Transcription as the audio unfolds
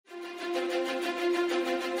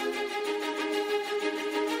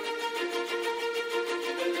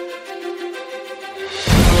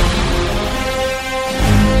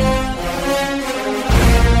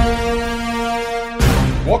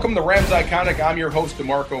Welcome to Rams Iconic. I'm your host,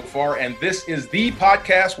 DeMarco Farr, and this is the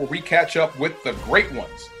podcast where we catch up with the great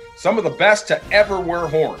ones, some of the best to ever wear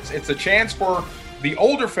horns. It's a chance for the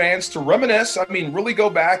older fans to reminisce, really go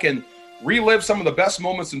back and relive some of the best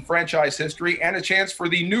moments in franchise history, and a chance for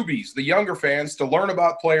the newbies, the younger fans, to learn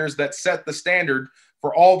about players that set the standard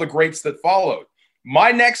for all the greats that followed. My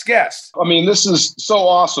next guest. This is so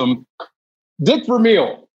awesome. Dick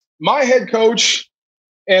Vermeil, my head coach,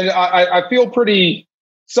 and I feel pretty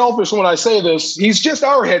selfish when I say this. He's just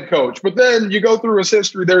our head coach, but then you go through his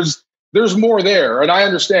history, there's more there, and I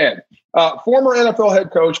understand. Former NFL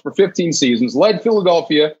head coach for 15 seasons, led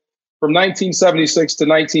Philadelphia from 1976 to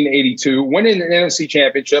 1982, winning an NFC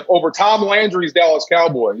championship over Tom Landry's Dallas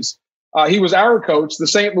Cowboys. He was our coach, the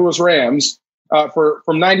St. Louis Rams,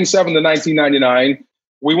 from 97 to 1999.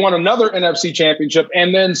 We won another NFC championship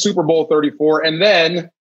and then Super Bowl 34, and then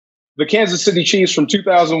the Kansas City Chiefs from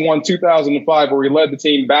 2001, 2005, where we led the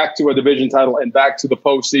team back to a division title and back to the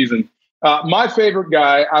postseason. My favorite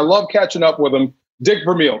guy, I love catching up with him, Dick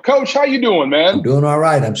Vermeil. Coach, how you doing, man? I'm doing all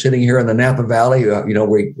right. I'm sitting here in the Napa Valley.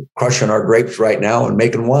 We're crushing our grapes right now and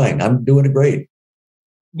making wine. I'm doing great.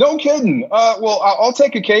 No kidding. I'll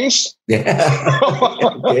take a case. Yeah.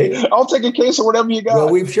 Okay. I'll take a case of whatever you got. Well,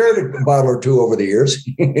 we've shared a bottle or two over the years.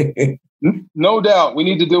 No doubt. We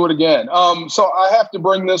need to do it again. So I have to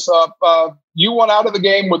bring this up. You went out of the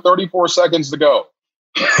game with 34 seconds to go.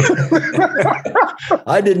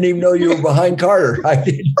 I didn't even know you were behind Carter. I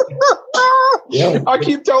did. Yeah. I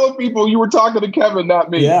keep telling people you were talking to Kevin, not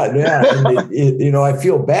me. Yeah. And I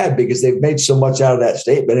feel bad because they've made so much out of that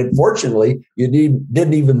statement. Unfortunately, you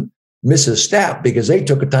didn't even miss a step because they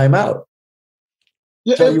took a timeout.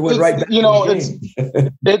 Yeah, so you went right back.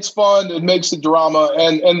 It's fun. It makes the drama.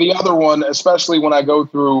 And the other one, especially when I go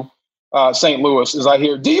through St. Louis, is I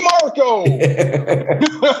hear DeMarco.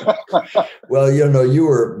 Well, you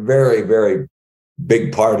were a very, very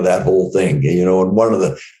big part of that whole thing. And one of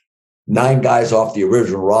the 9 guys off the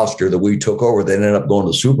original roster that we took over, they ended up going to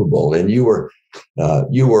the Super Bowl. And you were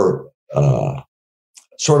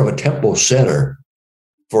sort of a tempo center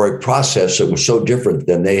for a process that was so different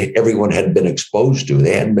than everyone had been exposed to.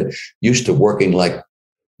 They hadn't been used to working like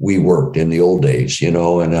we worked in the old days, and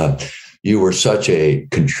you were such a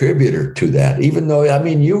contributor to that, even though,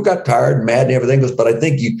 you got tired and mad and everything, but I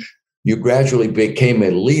think you gradually became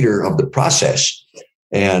a leader of the process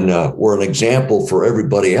and were an example for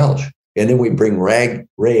everybody else. And then we bring Ray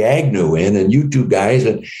Agnew in, and you two guys.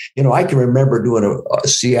 And, I can remember doing a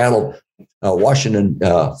Seattle Washington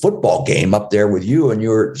football game up there with you and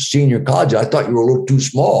your senior college. I thought you were a little too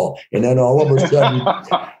small. And then all of a sudden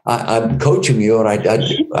I'm coaching you. And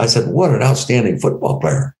I said, what an outstanding football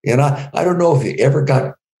player. And I don't know if you ever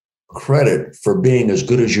got credit for being as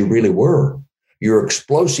good as you really were. Your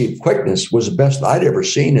explosive quickness was the best I'd ever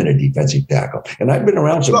seen in a defensive tackle. And I've been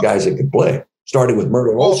around some guys that could play. Starting with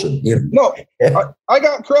Myrtle Olsen. No, I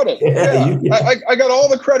got credit. Yeah. I got all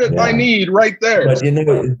the credit I need right there.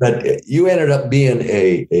 But you ended up being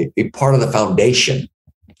a part of the foundation.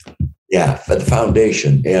 Yeah, for the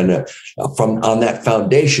foundation. And on that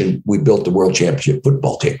foundation, we built the World Championship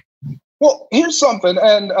football team. Well, here's something.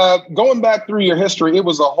 And going back through your history, it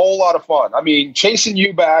was a whole lot of fun. Chasing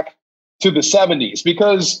you back to the 70s,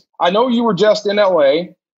 because I know you were just in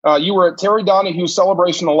L.A., you were at Terry Donahue's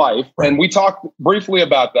Celebration of Life, and we talked briefly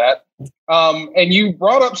about that. And you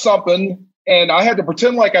brought up something, and I had to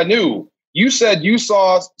pretend like I knew. You said you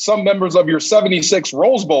saw some members of your 76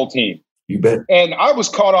 Rose Bowl team. You bet. And I was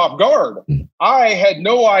caught off guard. I had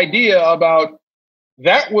no idea about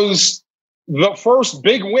that. Was the first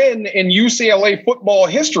big win in UCLA football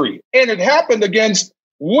history. And it happened against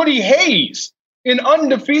Woody Hayes in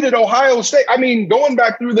undefeated Ohio State. Going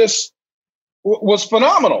back through this was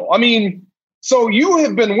phenomenal. So you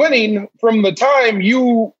have been winning from the time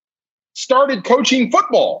you started coaching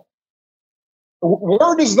football.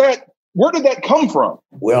 Where did that come from?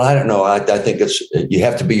 Well, I don't know. I think you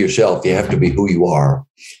have to be yourself. You have to be who you are.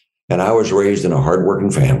 And I was raised in a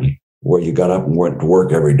hardworking family where you got up and went to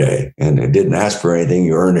work every day and it didn't ask for anything.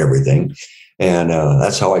 You earned everything. And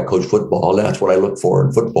that's how I coach football. That's what I look for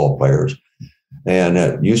in football players. And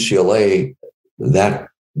at UCLA, that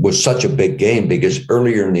was such a big game because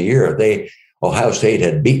earlier in the year, Ohio State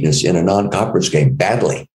had beaten us in a non-conference game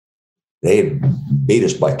badly. They beat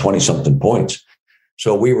us by 20-something points.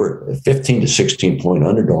 So we were a 15 to 16 point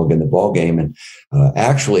underdog in the ball game. And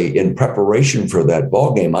actually, in preparation for that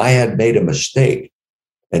ball game, I had made a mistake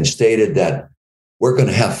and stated that we're going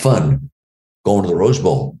to have fun going to the Rose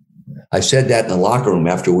Bowl. I said that in the locker room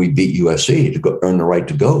after we beat USC to earn the right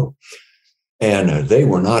to go. And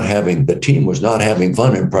the team was not having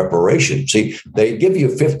fun in preparation. See, they give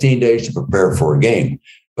you 15 days to prepare for a game,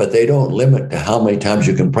 but they don't limit to how many times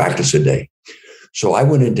you can practice a day. So I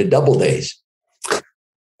went into double days.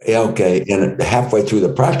 Okay. And halfway through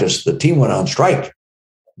the practice, the team went on strike,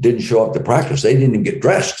 didn't show up to practice. They didn't even get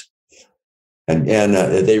dressed. And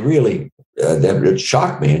they really, it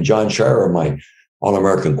shocked me. And John Shire, my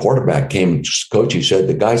All-American quarterback, came to coach. He said,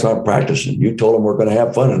 the guys aren't practicing. You told them we're going to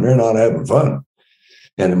have fun, and they're not having fun.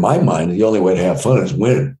 And in my mind, the only way to have fun is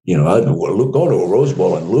win. Going to a Rose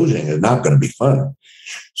Bowl and losing is not going to be fun.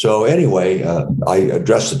 So anyway, I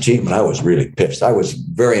addressed the team, and I was really pissed. I was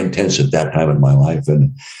very intense at that time in my life,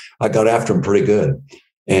 and I got after them pretty good.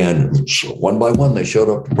 And one by one, they showed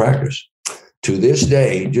up to practice. To this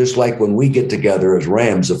day, just like when we get together as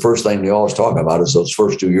Rams, the first thing they always talk about is those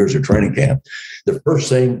first 2 years of training camp. The first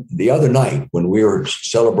thing the other night when we were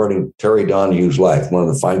celebrating Terry Donahue's life, one of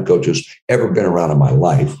the fine coaches ever been around in my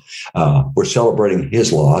life, we're celebrating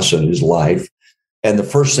his loss and his life. And the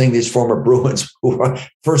first thing these former Bruins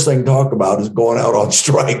first thing talk about is going out on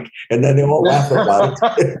strike. And then they all laugh about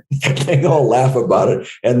it. They all laugh about it.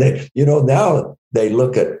 And they, now they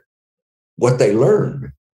look at what they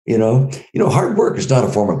learned. Hard work is not a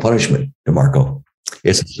form of punishment, DeMarco.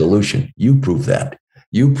 It's a solution. You prove that.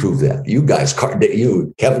 You guys,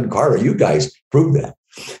 Kevin Carter, you guys prove that.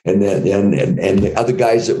 And then and the other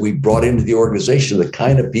guys that we brought into the organization, the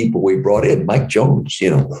kind of people we brought in, Mike Jones,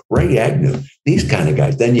 Ray Agnew, these kind of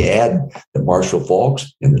guys. Then you add the Marshall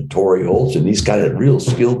Faulks and the Torrey Holtz and these kind of real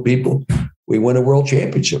skilled people. We win a world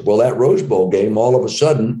championship. Well, that Rose Bowl game, all of a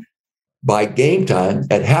sudden, by game time,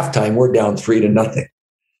 at halftime, we're down 3-0.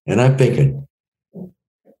 And I'm thinking,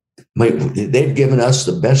 they've given us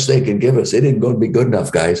the best they can give us. It isn't going to be good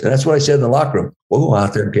enough, guys. And that's what I said in the locker room. We'll go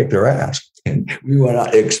out there and kick their ass. And we went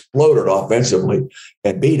out, exploded offensively,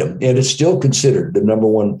 and beat them. And it's still considered the number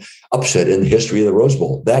one upset in the history of the Rose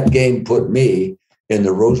Bowl. That game put me in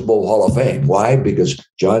the Rose Bowl Hall of Fame. Why? Because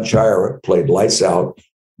John Shire played lights out.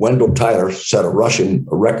 Wendell Tyler set a rushing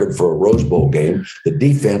record for a Rose Bowl game. The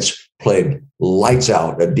defense played lights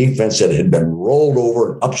out, a defense that had been rolled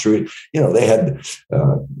over and upstream. They had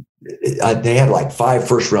like 5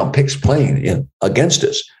 first-round picks playing against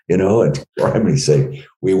us, and for heaven's sake,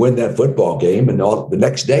 we win that football game. And the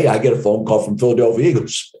next day I get a phone call from Philadelphia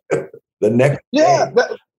Eagles. That's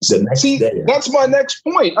my next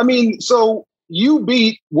point. I mean, so you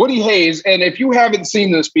beat Woody Hayes. And if you haven't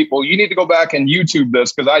seen this, people, you need to go back and YouTube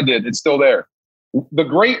this, because I did. It's still there. The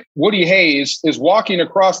great Woody Hayes is walking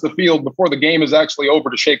across the field before the game is actually over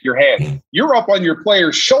to shake your hand. You're up on your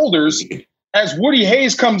player's shoulders as Woody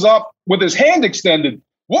Hayes comes up with his hand extended.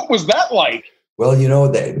 What was that like? Well,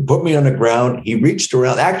 they put me on the ground. He reached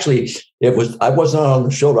around. Actually, I wasn't on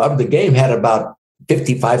the shoulder. The game had about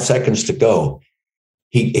 55 seconds to go.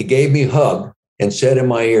 He gave me a hug and said in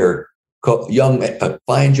my ear, a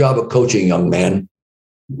fine job of coaching, young man.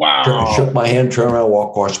 Wow. Shook my hand, turned around,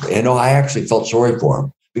 walked across. And I actually felt sorry for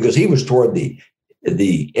him because he was toward the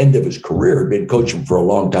end of his career, been coaching for a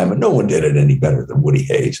long time, and no one did it any better than Woody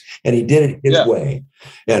Hayes. And he did it his way.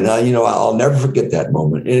 And, I'll never forget that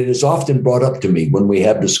moment. And it is often brought up to me when we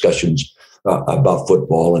have discussions about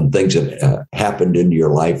football and things that happened in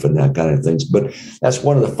your life and that kind of things. But that's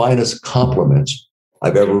one of the finest compliments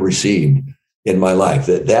I've ever received in my life.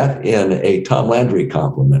 That and a Tom Landry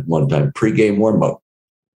compliment one time, pregame warm-up.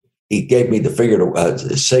 He gave me the finger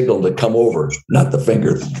to signal to come over, not the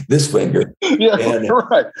finger, this finger. Yeah, and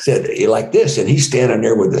right. Said like this, and he's standing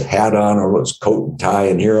there with his hat on or his coat and tie,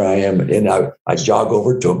 and here I am, and I jog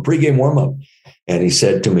over to him, pregame warm-up, and he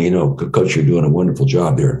said to me, Coach, you're doing a wonderful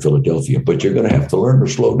job there in Philadelphia, but you're going to have to learn to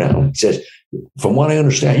slow down. He says, from what I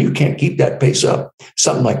understand, you can't keep that pace up,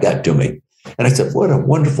 something like that to me. And I said, what a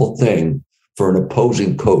wonderful thing for an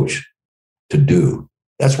opposing coach to do.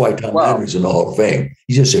 That's why Tom Landry's in the Hall of Fame.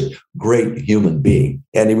 He's just a great human being.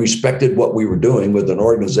 And he respected what we were doing with an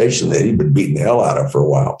organization that he'd been beating the hell out of for a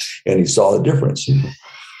while. And he saw the difference.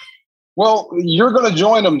 Well, you're going to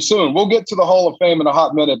join him soon. We'll get to the Hall of Fame in a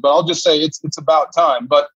hot minute, but I'll just say it's about time.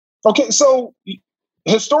 But, okay, so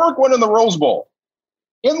historic win in the Rose Bowl.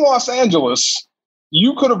 In Los Angeles,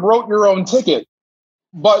 you could have wrote your own ticket,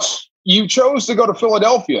 but you chose to go to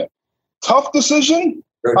Philadelphia. Tough decision?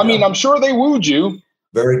 I mean, I'm sure they wooed you.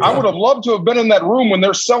 Very tough. I would have loved to have been in that room when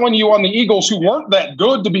they're selling you on the Eagles, who weren't that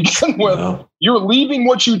good to begin with. No. You're leaving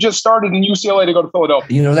what you just started in UCLA to go to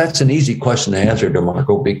Philadelphia. That's an easy question to answer,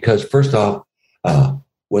 DeMarco, because first off,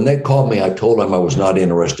 when they called me, I told them I was not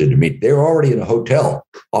interested to meet. They were already in a hotel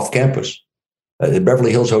off campus, the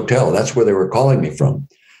Beverly Hills Hotel. That's where they were calling me from.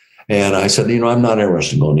 And I said, I'm not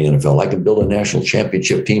interested in going to the NFL. I can build a national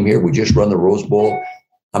championship team here. We just run the Rose Bowl.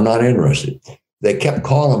 I'm not interested. They kept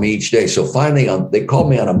calling me each day. So finally, they called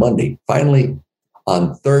me on a Monday. Finally,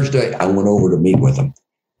 on Thursday, I went over to meet with them.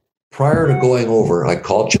 Prior to going over, I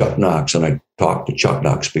called Chuck Knox and I talked to Chuck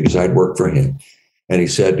Knox because I'd worked for him. And he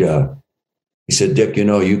said, Dick,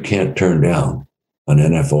 you can't turn down an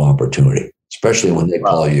NFL opportunity, especially when they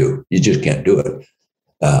call you. You just can't do it.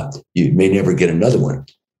 You may never get another one.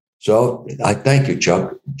 So I thank you,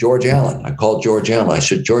 Chuck. George Allen. I called George Allen. I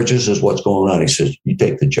said, George, this is what's going on. He says, you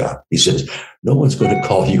take the job. He says, no one's going to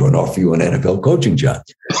call you and offer you an NFL coaching job.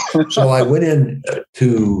 So I went in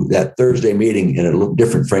to that Thursday meeting in a little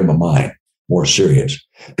different frame of mind, more serious.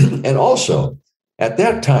 And also at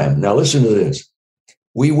that time, now listen to this.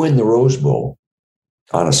 We win the Rose Bowl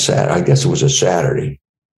on a Saturday. I guess it was a Saturday.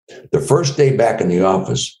 The first day back in the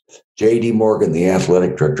office, J.D. Morgan, the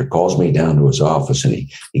athletic director, calls me down to his office, and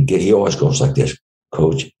he always goes like this,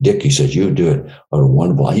 Coach Dick, he says, you do it on a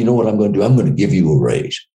one ball. You know what I'm going to do? I'm going to give you a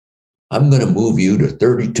raise. I'm going to move you to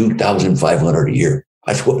 $32,500 a year.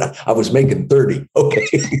 That's what I was making 30. Okay.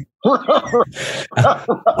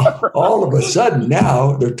 All of a sudden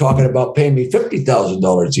now they're talking about paying me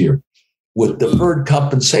 $50,000 a year with deferred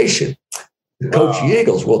compensation. Coach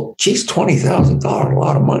Yeagles, well, geez, $20,000, a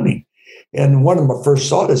lot of money. And one of my first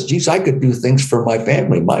thoughts is, geez, I could do things for my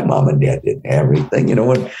family. My mom and dad didn't have anything, and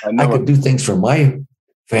I could do things for my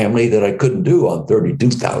family that I couldn't do on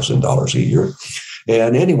 $32,000 a year.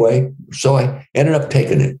 And anyway, so I ended up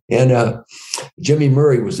taking it. And Jimmy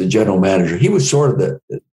Murray was the general manager. He was sort of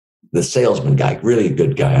the salesman guy, really a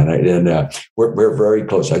good guy. And we're very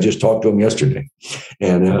close. I just talked to him yesterday.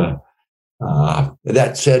 And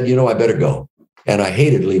that said, I better go. And I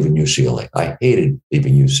hated leaving UCLA.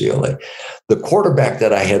 The quarterback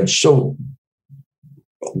that I had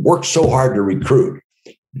worked so hard to recruit,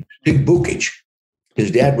 Big Bukic. His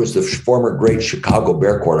dad was the former great Chicago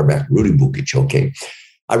Bear quarterback, Rudy Bukic, okay?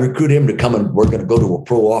 I recruited him to come and we're going to go to a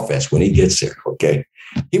pro offense when he gets there, okay?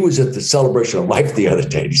 He was at the Celebration of Life the other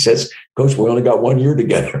day. He says, Coach, we only got 1 year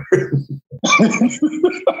together.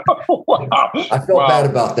 Wow. I felt bad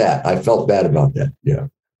about that. Yeah.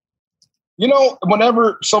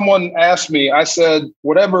 Whenever someone asked me, I said,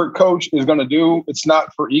 whatever Coach is going to do, it's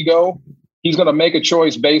not for ego. He's going to make a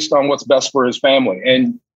choice based on what's best for his family.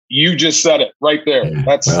 And you just said it right there.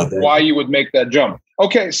 That's why you would make that jump.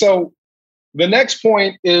 Okay, so the next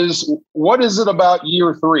point is, what is it about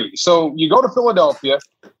year 3? So you go to Philadelphia.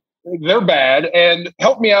 They're bad. And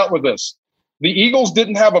help me out with this. The Eagles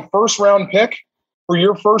didn't have a first-round pick for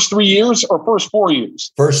your first 3 years or first 4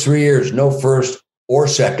 years? First 3 years, no first or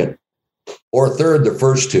second or third, the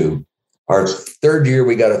first 2. Our third year,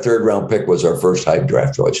 we got a third-round pick was our first high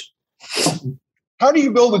draft choice. How do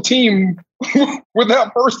you build a team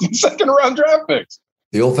without first and second round draft picks?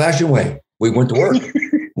 The old-fashioned way. We went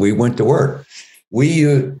to work.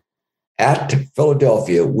 At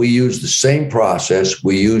Philadelphia, we used the same process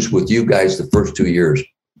we used with you guys the first 2 years.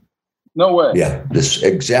 No way. Yeah, this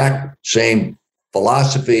exact same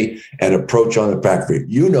philosophy and approach on the factory.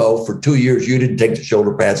 For 2 years, you didn't take the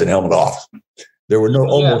shoulder pads and helmet off. There were no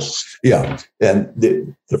almost, yeah. And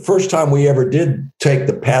the first time we ever did take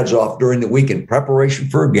the pads off during the week in preparation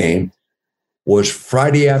for a game was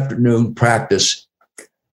Friday afternoon practice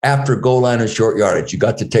after goal line and short yardage. You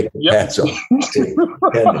got to take the pads off.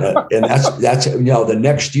 And that's the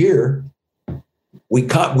next year, we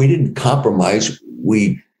didn't compromise.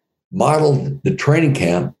 We modeled the training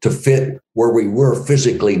camp to fit where we were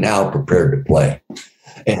physically now prepared to play.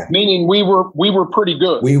 And meaning we were pretty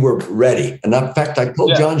good. We were ready. And in fact, I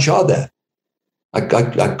told John Shaw that. I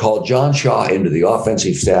called John Shaw into the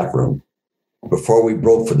offensive staff room before we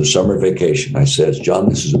broke for the summer vacation. I says, John,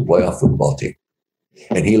 this is a playoff football team.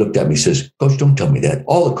 And he looked at me and says, Coach, don't tell me that.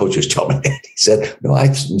 All the coaches tell me that. He said, no,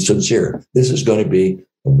 I'm sincere. This is going to be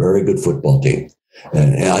a very good football team.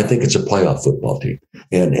 And I think it's a playoff football team.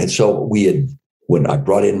 And so when I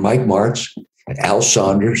brought in Mike Martz, Al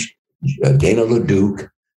Saunders, Dana LeDuc,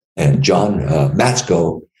 and John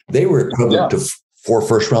Matsko, they were equivalent to 4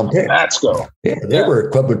 first-round picks. Matsko. Yeah, they were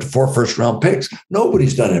equivalent to 4 first-round picks.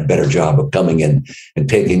 Nobody's done a better job of coming in and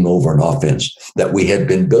taking over an offense that we had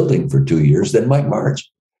been building for 2 years than Mike Martz.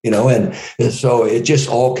 And so it just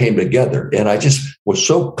all came together. And I just was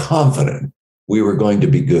so confident we were going to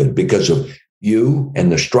be good because of you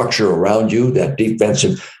and the structure around you, that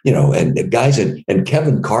defensive, and the guys, and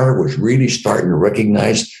Kevin Carter was really starting to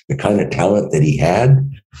recognize the kind of talent that he had.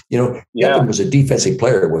 Kevin was a defensive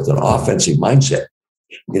player with an offensive mindset.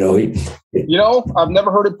 I've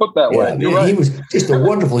never heard it put that way. You're right. He was just a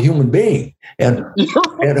wonderful human being, and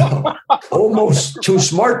almost too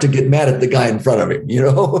smart to get mad at the guy in front of him.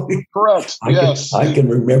 Correct. I can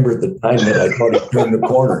remember the time that I thought he turned the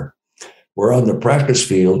corner. We're on the practice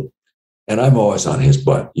field, and I'm always on his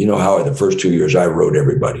butt. You know how the first 2 years I rode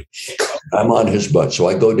everybody. I'm on his butt, so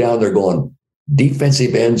I go down there going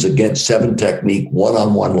defensive ends against 7 technique,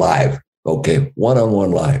 one-on-one live. Okay,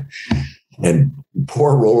 one-on-one live. And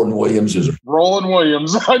poor Roland Williams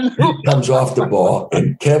I knew. Comes off the ball,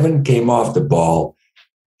 and Kevin came off the ball,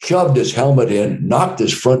 shoved his helmet in, knocked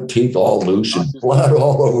his front teeth all loose, and blood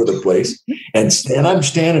all over the place. And I'm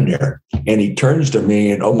standing there, and he turns to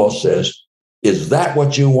me and almost says, "Is that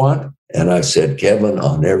what you want?" And I said, "Kevin,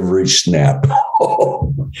 on every snap."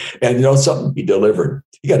 And something, he delivered.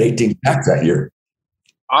 He got 18 sacks that year.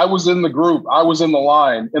 I was in the group. I was in the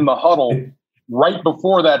line, in the huddle, right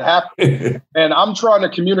before that happened. And I'm trying to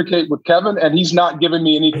communicate with Kevin, and he's not giving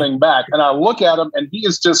me anything back. And I look at him, and he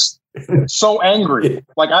is just so angry.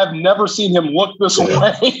 Like, I've never seen him look this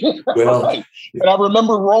way. Well, right. And I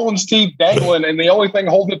remember Roland's teeth dangling, and the only thing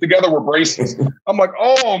holding it together were braces. I'm like,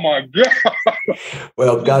 oh, my God.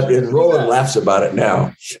 Well, God, and Roland laughs about it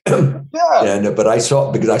now. Yeah. But I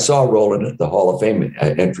saw Roland at the Hall of Fame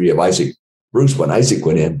entry of Isaac Bruce when Isaac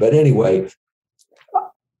went in. But anyway,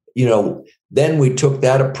 then we took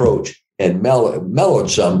that approach and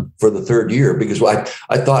mellowed some for the third year, because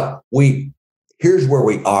I thought here's where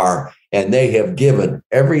we are, and they have given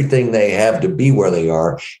everything they have to be where they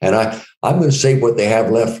are. And I'm going to save what they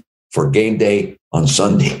have left for game day on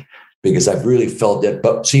Sunday, because I've really felt that.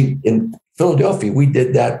 But see, in Philadelphia, we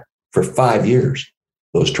did that for 5 years,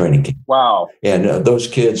 those training camps. Wow. And those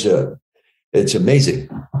kids, it's amazing.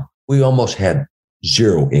 We almost had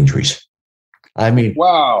 0 injuries. I mean,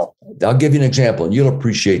 wow. I'll give you an example, and you'll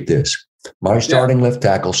appreciate this. My starting left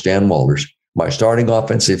tackle, Stan Walters, my starting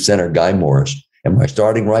offensive center, Guy Morris, and my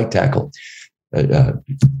starting right tackle,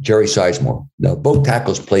 Jerry Sizemore. Now, both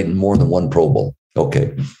tackles played in more than 1 Pro Bowl.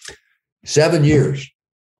 Okay. 7 years.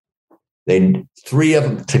 3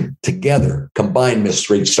 of them together combined missed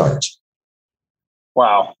 3 starts.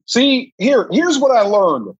 Wow. See, here's what I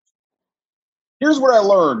learned. Here's what I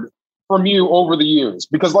learned from you over the years,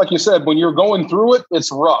 because like you said, when you're going through it,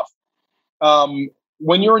 it's rough.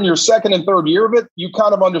 When you're in your second and third year of it, you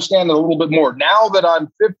kind of understand it a little bit more. Now that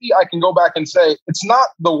I'm 50, I can go back and say, it's not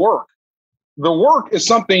the work. The work is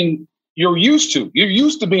something you're used to. You're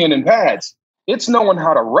used to being in pads. It's knowing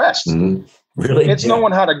how to rest. Mm-hmm. Really? It's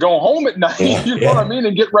knowing how to go home at night, you know what I mean,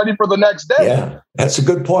 and get ready for the next day. Yeah, that's a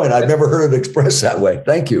good point. I've never heard it expressed that way.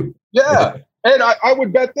 Thank you. Yeah. And I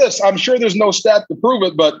would bet this. I'm sure there's no stat to prove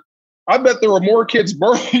it, but I bet there were more kids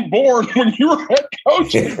born when you were head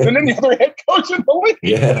coach than any other head coach in the league.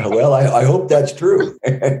 Yeah, well, I hope that's true.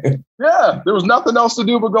 Yeah, there was nothing else to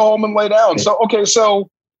do but go home and lay down. So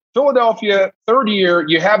Philadelphia, third year,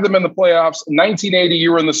 you have them in the playoffs. 1980,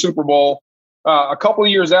 you were in the Super Bowl. A couple of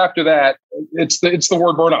years after that, it's the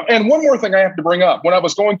word burnout. And one more thing I have to bring up. When I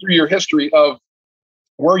was going through your history of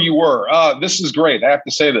where you were, this is great. I have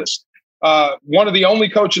to say this. One of the only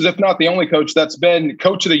coaches, if not the only coach, that's been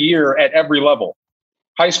coach of the year at every level.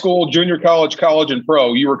 High school, junior college, and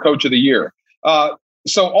pro, you were coach of the year.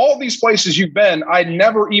 So all these places you've been, I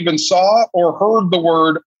never even saw or heard the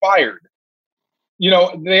word fired.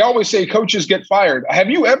 They always say coaches get fired.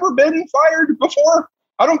 Have you ever been fired before?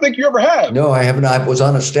 I don't think you ever have. No, I haven't. I was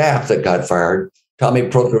on a staff that got fired. Tommy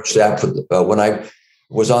Proctor staff when I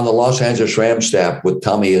was on the Los Angeles Rams staff with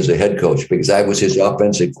Tommy as a head coach, because I was his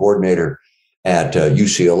offensive coordinator at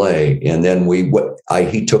UCLA. And then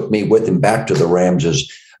he took me with him back to the Rams as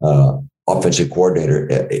offensive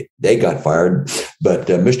coordinator. They got fired, but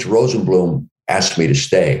Mr. Rosenblum asked me to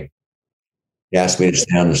stay. He asked me to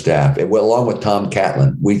stay on the staff. And along with Tom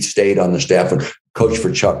Catlin, we stayed on the staff and coached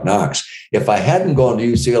for Chuck Knox. If I hadn't gone to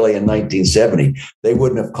UCLA in 1970, they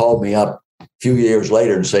wouldn't have called me up a few years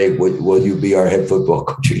later and say, will you be our head football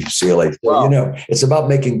coach at UCLA? So, wow. It's about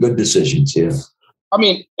making good decisions. Yeah. I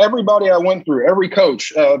mean, everybody I went through, every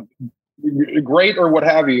coach, great or what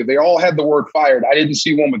have you, they all had the word fired. I didn't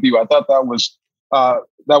see one with you. I thought that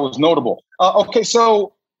was notable. Okay,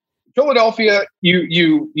 so Philadelphia,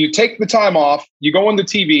 you take the time off, you go into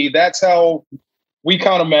TV. That's how we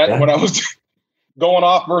kind of met when I was going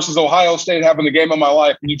off versus Ohio State, having the game of my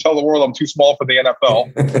life. And you tell the world I'm too small for the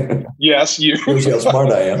NFL. Yes, you. Shows how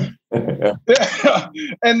smart I am.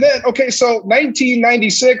 And then, okay, so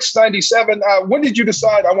 1996, 97, when did you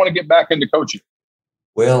decide I want to get back into coaching?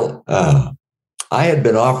 Well, I had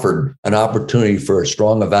been offered an opportunity for a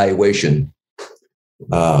strong evaluation.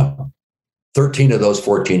 13 of those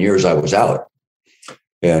 14 years I was out.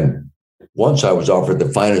 And once I was offered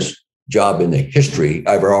the finest job in the history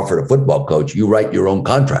I ever offered a football coach. You write your own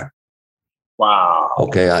contract. Wow.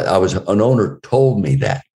 Okay. An owner told me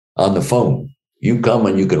that on the phone. You come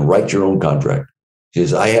and you can write your own contract. He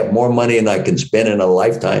says, I have more money than I can spend in a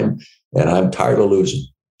lifetime, and I'm tired of losing. He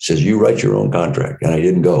says, you write your own contract. And I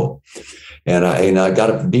didn't go. And I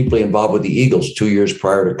got deeply involved with the Eagles 2 years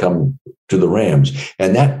prior to coming to the Rams.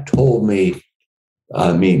 And that told me,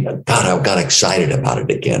 I got excited about it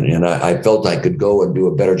again. And I felt I could go and do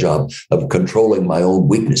a better job of controlling my own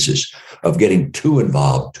weaknesses, of getting too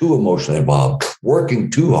involved, too emotionally involved, working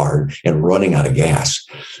too hard and running out of gas.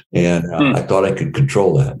 And I thought I could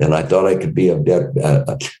control that. And I thought I could be a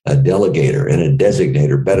delegator and a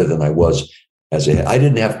designator better than I was I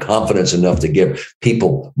didn't have confidence enough to give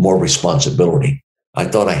people more responsibility. I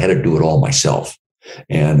thought I had to do it all myself.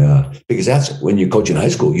 And because that's when you coach in high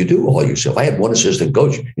school, you do all yourself. I had one assistant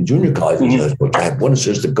coach in junior college. I had one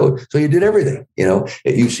assistant coach. So you did everything.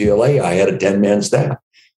 At UCLA, I had a 10-man staff.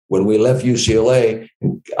 When we left UCLA,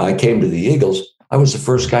 I came to the Eagles. I was the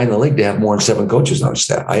first guy in the league to have more than 7 coaches on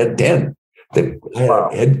staff. I had 10.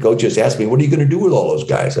 Head coaches asked me, what are you going to do with all those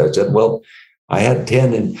guys? I said, well, I had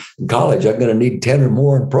 10 in college. I'm going to need 10 or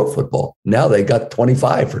more in pro football. Now they got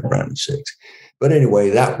 25 for round 6. But anyway,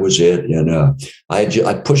 that was it. And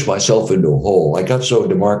I pushed myself into a hole. I got so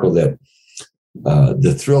DeMarco that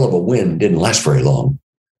the thrill of a win didn't last very long.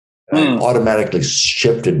 I automatically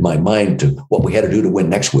shifted my mind to what we had to do to win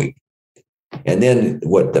next week. And then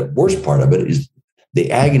what the worst part of it is the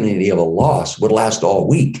agony of a loss would last all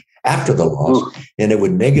week after the loss, and it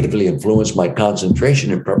would negatively influence my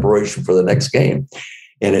concentration and preparation for the next game.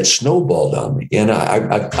 And it snowballed on me. And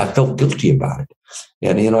I felt guilty about it.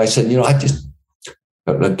 And, I said,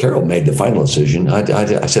 Carol made the final decision. I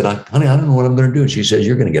said, honey, I don't know what I'm going to do. She says,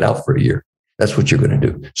 you're going to get out for a year. That's what you're going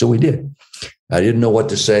to do. So we did. I didn't know what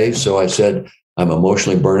to say. So I said, I'm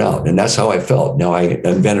emotionally burnt out. And that's how I felt. Now I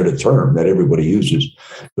invented a term that everybody uses,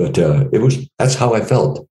 but that's how I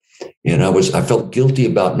felt. And I felt guilty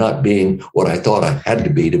about not being what I thought I had to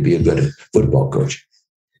be a good football coach.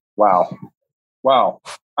 Wow.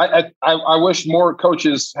 I wish more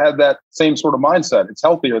coaches had that same sort of mindset. It's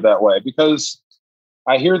healthier that way, because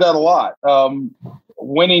I hear that a lot.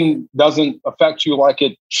 Winning doesn't affect you like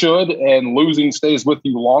it should, and losing stays with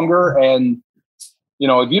you longer. And,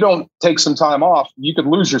 if you don't take some time off, you could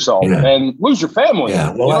lose yourself and lose your family. Yeah.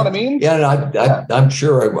 Well, you know what I mean? Yeah, I'm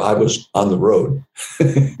sure I was on the road.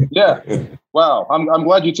 Yeah. Wow. I'm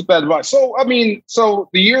glad you took that advice. So, so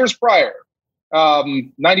the years prior,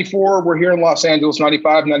 94, we're here in Los Angeles.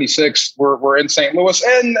 95, 96, we're in St. Louis.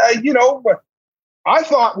 And, I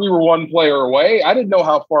thought we were one player away. I didn't know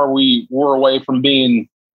how far we were away from being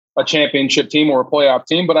a championship team or a playoff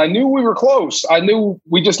team, but I knew we were close. I knew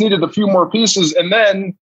we just needed a few more pieces. And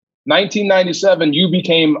then 1997, you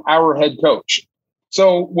became our head coach.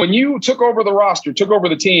 So when you took over the roster, took over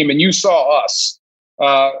the team, and you saw us,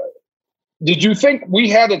 did you think we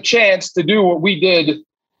had a chance to do what we did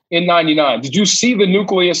in 99? Did you see the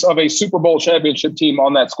nucleus of a Super Bowl championship team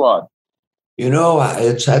on that squad?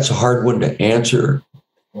 That's a hard one to answer.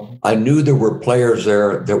 I knew there were players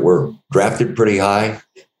there that were drafted pretty high.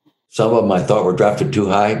 Some of them I thought were drafted too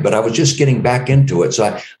high, but I was just getting back into it.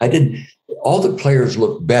 So I didn't. All the players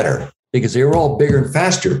looked better because they were all bigger and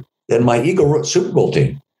faster than my Eagle Super Bowl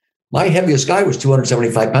team. My heaviest guy was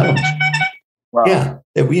 275 pounds. Wow. Yeah.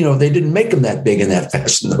 They didn't make them that big and that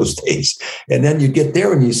fast in those days. And then you get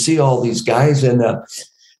there and you see all these guys. And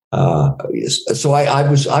so I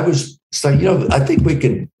was I think we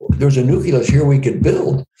could, there's a nucleus here we could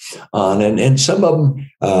build on. And some of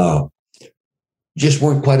them just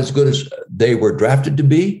weren't quite as good as they were drafted to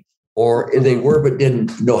be, or they were but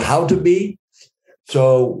didn't know how to be.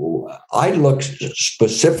 So I looked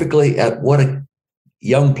specifically at what a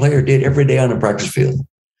young player did every day on the practice field.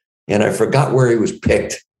 And I forgot where he was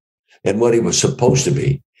picked and what he was supposed to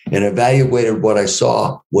be, and evaluated what I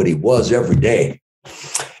saw, what he was every day.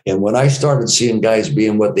 And when I started seeing guys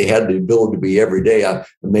being what they had the ability to be every day, I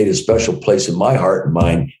made a special place in my heart and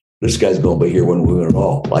mind. This guy's going to be here when we win it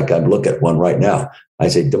all. Like I look at one right now. I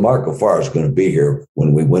say, DeMarco Farr is going to be here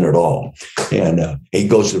when we win it all. And he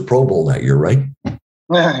goes to the Pro Bowl that year, right?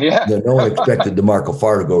 Yeah. No one expected DeMarco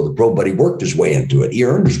Farr to go to the Pro, but he worked his way into it. He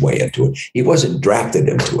earned his way into it. He wasn't drafted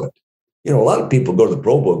into it. A lot of people go to the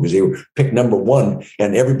Pro Bowl because they were picked number 1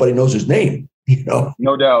 and everybody knows his name. No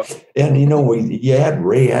doubt. And, you add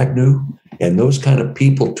Ray Agnew and those kind of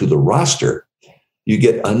people to the roster, you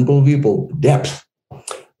get unbelievable depth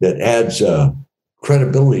that adds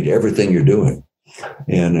credibility to everything you're doing.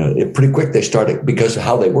 And pretty quick, they started, because of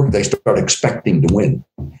how they work, they start expecting to win.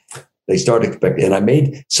 They started expecting, and I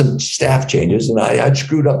made some staff changes, and I'd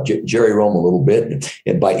screwed up Jerry Rome a little bit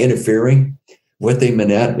and by interfering with him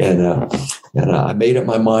and that, and I made up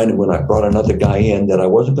my mind when I brought another guy in that I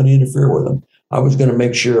wasn't going to interfere with him. I was going to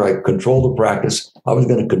make sure I control the practice. I was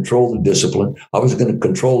going to control the discipline. I was going to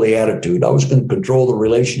control the attitude. I was going to control the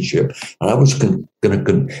relationship. And I was going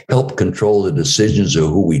to help control the decisions of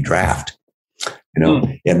who we draft,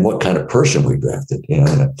 and what kind of person we drafted.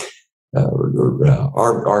 And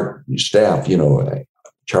our staff,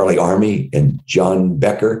 Charlie Army and John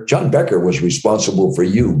Becker. John Becker was responsible for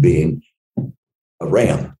you being a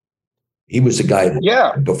Ram. He was the guy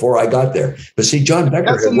before I got there. But see, John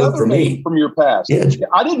Becker had worked for me. From your past. Yeah.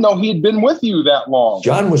 I didn't know he had been with you that long.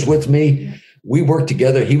 John was with me. We worked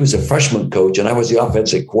together. He was a freshman coach, and I was the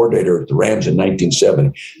offensive coordinator at the Rams in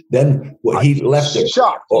 1970. Then he left.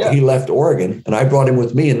 He left Oregon, and I brought him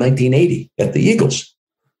with me in 1980 at the Eagles.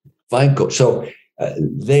 Fine coach. So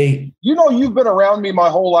you've been around me my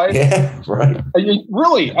whole life. Yeah, right.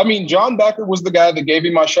 Really. I mean, John Becker was the guy that gave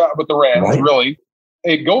me my shot with the Rams, right. Really.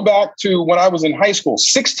 Go back to when I was in high school,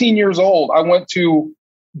 16 years old. I went to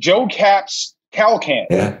Joe Cap's cow camp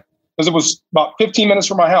because it was about 15 minutes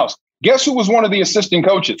from my house. Guess who was one of the assistant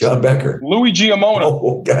coaches? John Becker. Louis Giamono.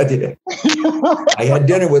 Oh, God, yeah. I had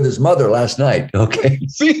dinner with his mother last night. Okay.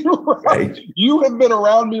 See, right. You have been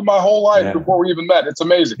around me my whole life before we even met. It's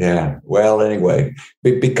amazing. Yeah. Well, anyway,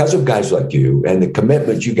 because of guys like you and the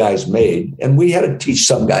commitment you guys made, and we had to teach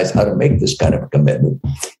some guys how to make this kind of a commitment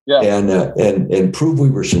and prove we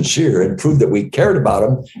were sincere and prove that we cared about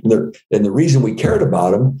them. And the reason we cared about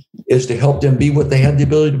them is to help them be what they had the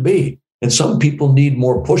ability to be. And some people need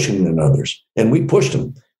more pushing than others. And we pushed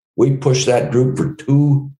them. We pushed that group for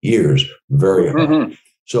 2 years very hard. Mm-hmm.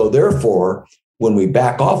 So therefore, when we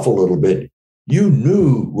back off a little bit, you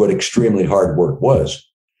knew what extremely hard work was.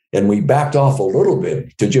 And we backed off a little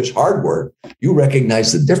bit to just hard work. You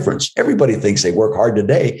recognize the difference. Everybody thinks they work hard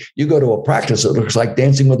today. You go to a practice that looks like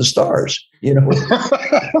Dancing with the Stars.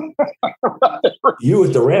 You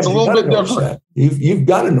at the Rams, you've got to notice that. You've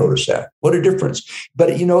got to notice that. What a difference.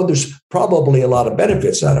 But, there's probably a lot of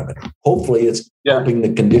benefits out of it. Hopefully it's helping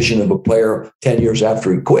the condition of a player 10 years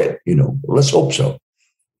after he quit. Let's hope so.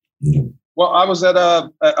 Well, I was at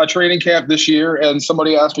a training camp this year, and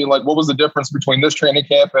somebody asked me, what was the difference between this training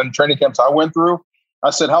camp and training camps I went through? I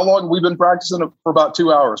said, how long have we been practicing? For about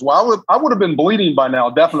 2 hours. Well, I would have been bleeding by now,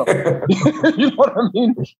 definitely. You know what I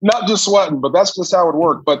mean? Not just sweating, but that's just how it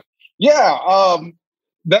worked. But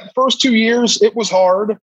that first 2 years, it was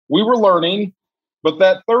hard. We were learning. But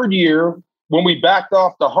that third year, when we backed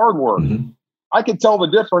off the hard work, I could tell the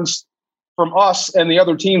difference from us and the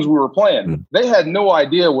other teams we were playing. They had no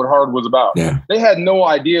idea what hard was about. Yeah. They had no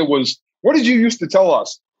idea what did you used to tell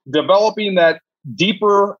us? Developing that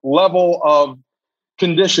deeper level of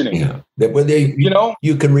conditioning. Yeah. That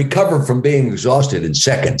you can recover from being exhausted in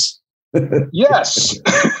seconds. Yes,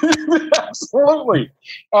 absolutely.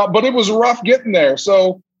 But it was rough getting there.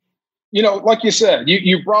 So, like you said,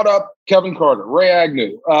 you brought up Kevin Carter, Ray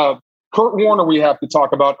Agnew, Kurt Warner, we have to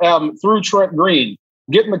talk about through Trent Green.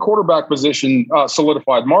 Getting the quarterback position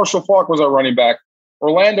solidified. Marshall Faulk was our running back.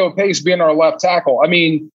 Orlando Pace being our left tackle. I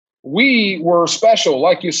mean, we were special.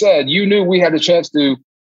 Like you said, you knew we had a chance to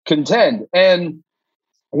contend, and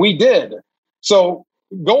we did. So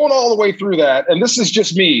going all the way through that, and this is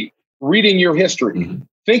just me reading your history,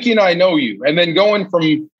 thinking I know you, and then going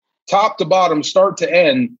from top to bottom, start to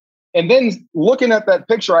end, and then looking at that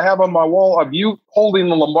picture I have on my wall of you holding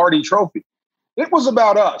the Lombardi Trophy. It was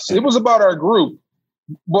about us. It was about our group.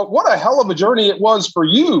 But what a hell of a journey it was for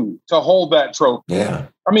you to hold that trophy. Yeah.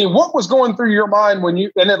 I mean, what was going through your mind when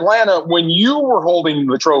you in Atlanta, when you were holding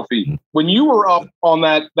the trophy, when you were up on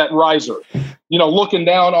that riser, looking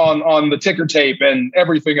down on the ticker tape and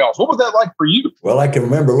everything else? What was that like for you? Well, I can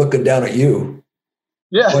remember looking down at you,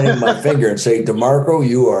 pointing my finger and saying, DeMarco,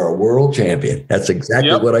 you are a world champion. That's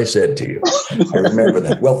exactly what I said to you. I remember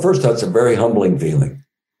that. Well, first, that's a very humbling feeling.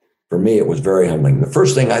 For me, it was very humbling. The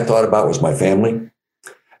first thing I thought about was my family.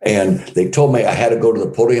 And they told me I had to go to the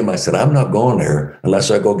podium. I said, I'm not going there unless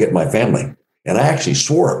I go get my family. And I actually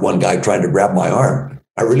swore at one guy trying to grab my arm.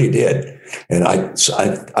 I really did. And I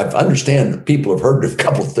understand people have heard a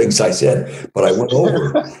couple of things I said, but I went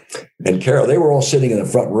over. And Carol, they were all sitting in the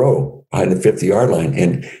front row behind the 50-yard line.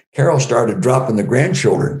 And Carol started dropping the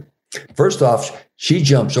grandchildren. First off, she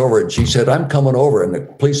jumps over and she said, I'm coming over. And the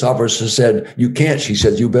police officer said, you can't. She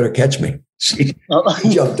said, you better catch me. She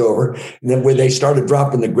jumped over. And then when they started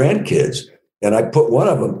dropping the grandkids, and I put one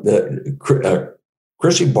of them,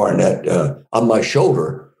 Chrissy Barnett, on my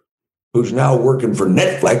shoulder. who's now working for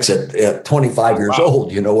Netflix at 25 years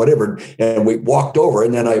old, whatever. And we walked over,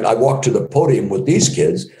 and then I walked to the podium with these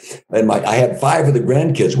kids, and I had 5 of the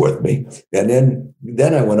grandkids with me. And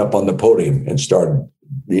then I went up on the podium and started,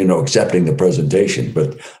 accepting the presentation.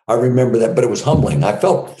 But I remember that, but it was humbling. I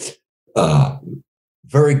felt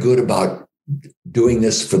very good about doing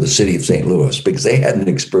this for the city of St. Louis because they hadn't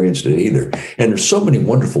experienced it either. And there's so many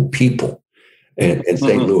wonderful people in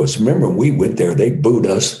St. Louis. Remember when we went there, they booed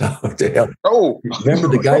us. Oh, remember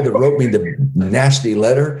the guy that wrote me the nasty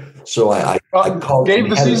letter? So I called gave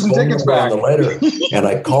the season tickets back on the letter, and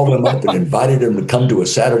I called him up and invited him to come to a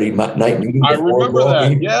Saturday night meeting. I remember that.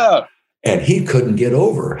 Game. Yeah. And he couldn't get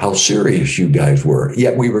over how serious you guys were.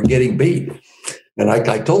 Yet we were getting beat. And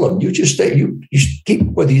I told him, you just stay, you keep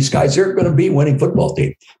with these guys. They're going to be winning football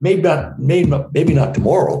team. Maybe not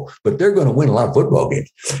tomorrow, but they're going to win a lot of football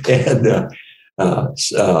games. And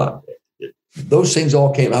those things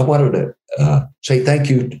all came. I wanted to say thank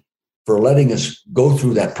you for letting us go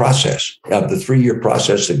through that process, the 3-year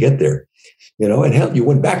process to get there. And hell, you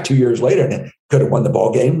went back 2 years later and could have won the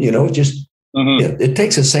ball game. It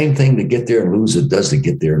takes the same thing to get there and lose as it does to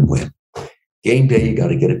get there and win. Game day, you got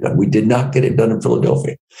to get it done. We did not get it done in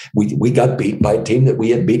Philadelphia. We got beat by a team that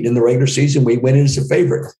we had beaten in the regular season. We went in as a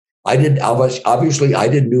favorite. Obviously, I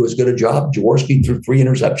didn't do as good a job. Jaworski threw 3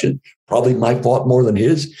 interceptions, probably my fault more than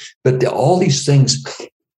his. But all these things,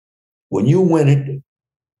 when you win it,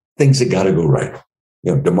 things that got to go right.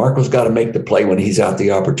 DeMarco's got to make the play when he's out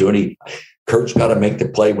the opportunity. Kurt's got to make the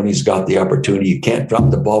play when he's got the opportunity. You can't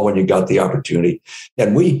drop the ball when you got the opportunity.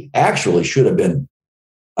 And we actually should have been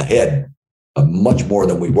ahead much more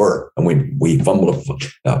than we were. And we fumbled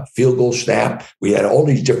a field goal snap. We had all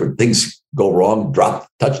these different things go wrong, drop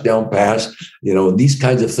touchdown pass, these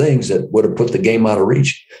kinds of things that would have put the game out of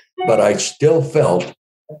reach. But I still felt,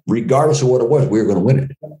 regardless of what it was, we were going to win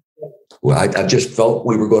it. Well, I just felt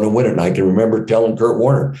we were going to win it. And I can remember telling Kurt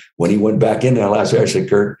Warner when he went back in that last year, I said,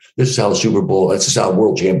 Kurt, this is how the Super Bowl, this is how a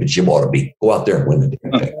world championship ought to be. Go out there and win the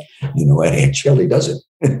damn thing. And Shelley does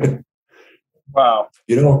it. Wow.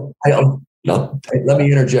 Now, let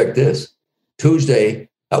me interject this. Tuesday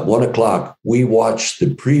at 1:00, we watched the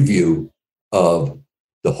preview of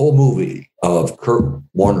the whole movie of Kurt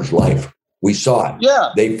Warner's life. We saw it. Yeah.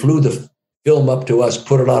 They flew the film up to us,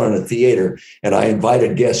 put it on in a theater, and I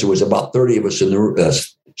invited guests. There was about 30 of us in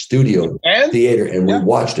the studio theater, and we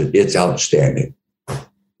watched it. It's outstanding.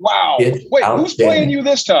 Wow. Wait, who's playing you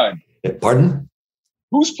this time? Pardon?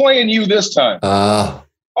 Who's playing you this time?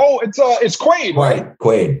 It's Quaid, right?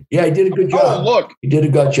 Quaid. Yeah, he did a good job. Oh, look. He did a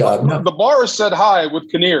good job. No. The bar said hi with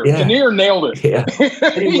Kinnear. Yeah. Kinnear nailed it. Yeah.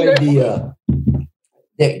 Anyway,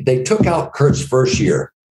 they took out Kurt's first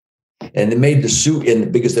year, and they made the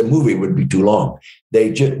suit because the movie would be too long. They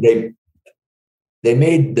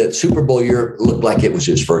made the Super Bowl year look like it was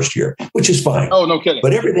his first year, which is fine. Oh, no kidding.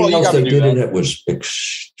 But everything else they did in it was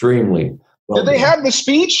extremely well. Did they have the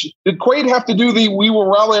speech? Did Quaid have to do we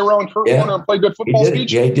will rally around Kurt Warner and play good football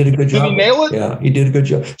speech? Yeah, he did a good job. Did he nail it? Yeah, he did a good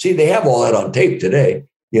job. See, they have all that on tape today,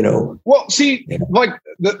 Well, see, like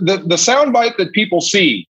the soundbite that people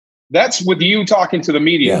see, that's with you talking to the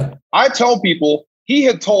media. Yeah. I tell people he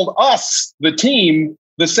had told us, the team,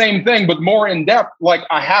 the same thing, but more in depth, like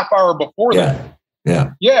a half hour before that.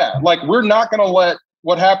 Yeah. Yeah. Like we're not going to let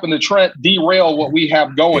what happened to Trent derail what we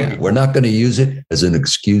have going. Yeah. We're not going to use it as an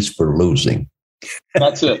excuse for losing.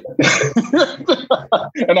 That's it.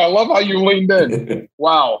 And I love how you leaned in.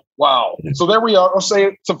 Wow. So there we are. I'll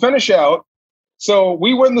say to finish out. So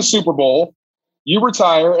we win the Super Bowl, you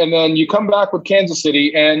retire, and then you come back with Kansas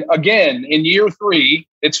City. And again, in year 3,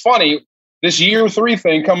 it's funny. This year 3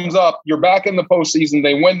 thing comes up. You're back in the postseason.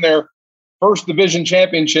 They win their first division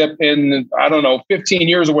championship in, 15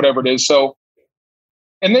 years or whatever it is. So,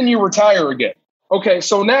 and then you retire again. Okay,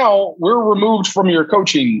 so now we're removed from your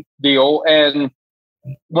coaching deal. And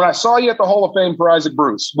when I saw you at the Hall of Fame for Isaac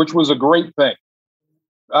Bruce, which was a great thing,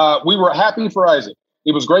 we were happy for Isaac.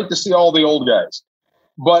 It was great to see all the old guys.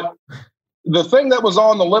 But the thing that was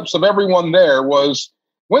on the lips of everyone there was,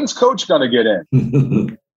 when's Coach going to get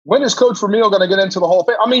in? When is Coach Vermeil going to get into the Hall of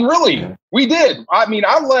Fame? I mean, really, we did. I mean,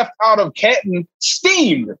 I left out of Canton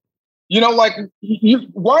steamed.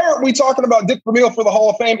 Why aren't we talking about Dick Vermeil for the Hall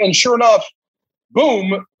of Fame? And sure enough,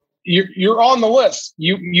 boom, you're on the list.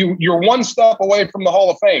 You're one step away from the Hall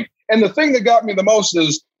of Fame. And the thing that got me the most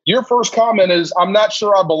is your first comment is, I'm not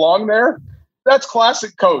sure I belong there. That's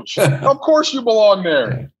classic Coach. Of course you belong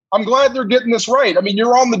there. I'm glad they're getting this right. I mean,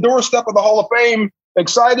 you're on the doorstep of the Hall of Fame.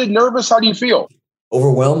 Excited, nervous? How do you feel?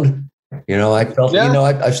 Overwhelmed. I felt,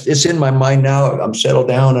 it's in my mind now. I'm settled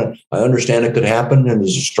down and I understand it could happen and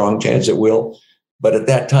there's a strong chance it will. But at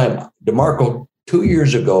that time, DeMarco, 2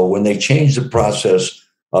 years ago, when they changed the process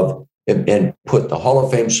of and put the Hall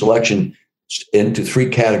of Fame selection into 3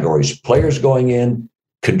 categories: players going in,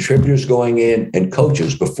 contributors going in, and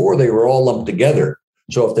coaches. Before, they were all lumped together.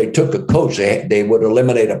 So if they took a coach, they would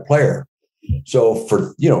eliminate a player. So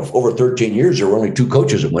for over 13 years, there were only 2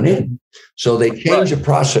 coaches that went in. So they changed the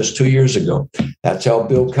process 2 years ago. That's how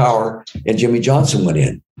Bill Cowher and Jimmy Johnson went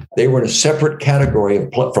in. They were in a separate category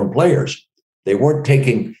from players. They weren't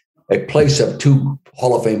taking a place of 2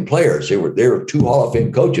 Hall of Fame players. They were 2 Hall of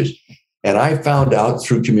Fame coaches. And I found out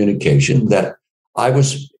through communication that I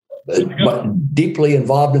was deeply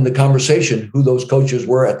involved in the conversation who those coaches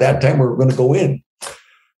were at that time were going to go in.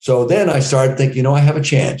 So then I started thinking, I have a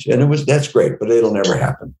chance. And that's great, but it'll never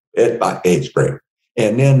happen. It's great.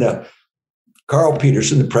 And then Carl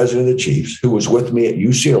Peterson, the president of the Chiefs, who was with me at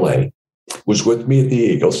UCLA, was with me at the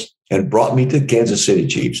Eagles, and brought me to the Kansas City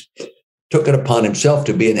Chiefs, took it upon himself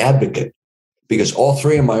to be an advocate because all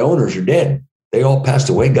 3 of my owners are dead. They all passed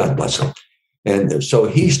away, God bless them. And so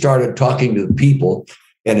he started talking to the people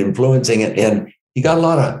and influencing it. And he got a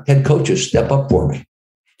lot of head coaches step up for me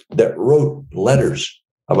that wrote letters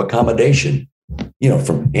of accommodation,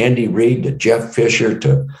 from Andy Reid to Jeff Fisher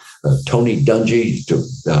to Tony Dungy to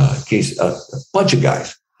a bunch of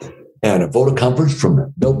guys, and a vote of comfort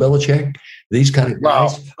from Bill Belichick, these kind of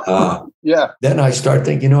guys. Wow. Then I start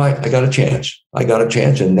thinking, I got a chance.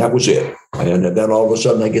 And that was it. And then all of a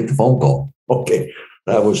sudden I get the phone call. Okay,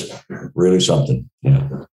 that was really something. Yeah.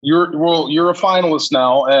 You're a finalist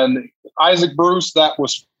now, and Isaac Bruce, that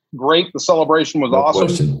was great. The celebration was awesome.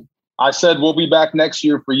 Question. I said we'll be back next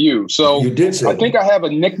year for you. So you did say I think I have a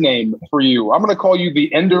nickname for you. I'm going to call you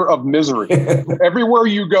the Ender of Misery. Everywhere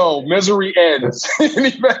you go, misery ends. And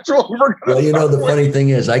eventually the funny thing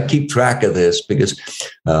is, I keep track of this because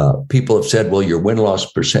people have said, well, your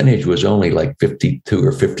win-loss percentage was only like 52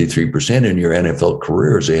 or 53% in your NFL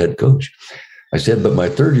career as a head coach. I said, but my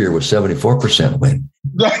 3rd year was 74% win.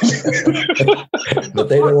 But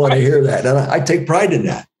they don't want to hear that. And I take pride in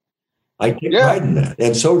that. I take pride in that.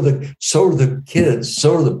 And so do the kids,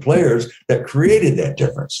 so do the players that created that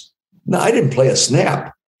difference. Now, I didn't play a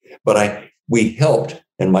snap, but we helped,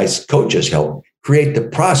 and my coaches helped create the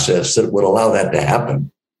process that would allow that to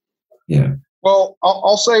happen. Yeah. Well,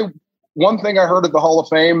 I'll say one thing I heard at the Hall of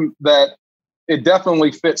Fame that it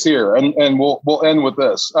definitely fits here, and we'll end with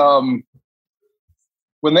this.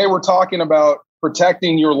 When they were talking about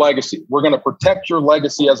protecting your legacy, we're going to protect your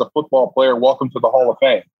legacy as a football player. Welcome to the Hall of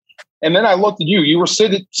Fame. And then I looked at you. You were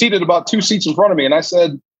seated about 2 seats in front of me. And I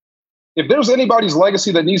said, if there's anybody's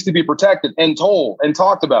legacy that needs to be protected and told and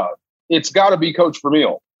talked about, it's got to be Coach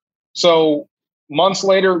Vermeil. So months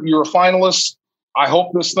later, you're a finalist. I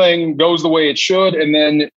hope this thing goes the way it should. And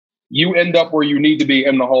then you end up where you need to be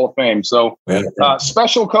in the Hall of Fame. So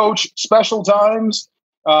special coach, special times.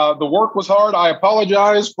 The work was hard. I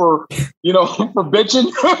apologize for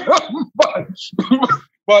bitching.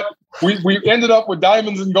 But we ended up with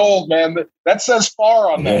diamonds and gold, man. That says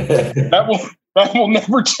far on that. That will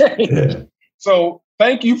never change. Yeah. So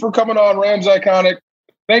thank you for coming on, Rams Iconic.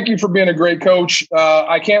 Thank you for being a great coach.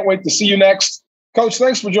 I can't wait to see you next. Coach,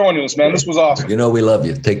 thanks for joining us, man. This was awesome. We love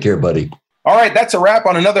you. Take care, buddy. All right, that's a wrap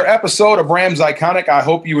on another episode of Rams Iconic. I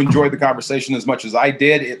hope you enjoyed the conversation as much as I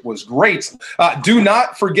did. It was great. Do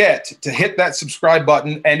not forget to hit that subscribe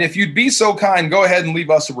button. And if you'd be so kind, go ahead and leave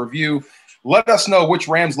us a review. Let us know which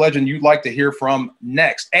Rams legend you'd like to hear from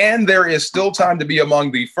next. And there is still time to be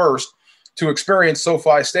among the first to experience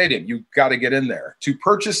SoFi Stadium. You've got to get in there. To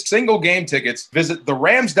purchase single game tickets, visit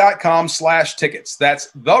therams.com/tickets.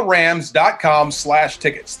 That's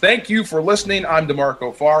therams.com/tickets. Thank you for listening. I'm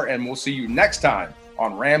DeMarco Farr, and we'll see you next time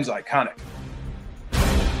on Rams Iconic.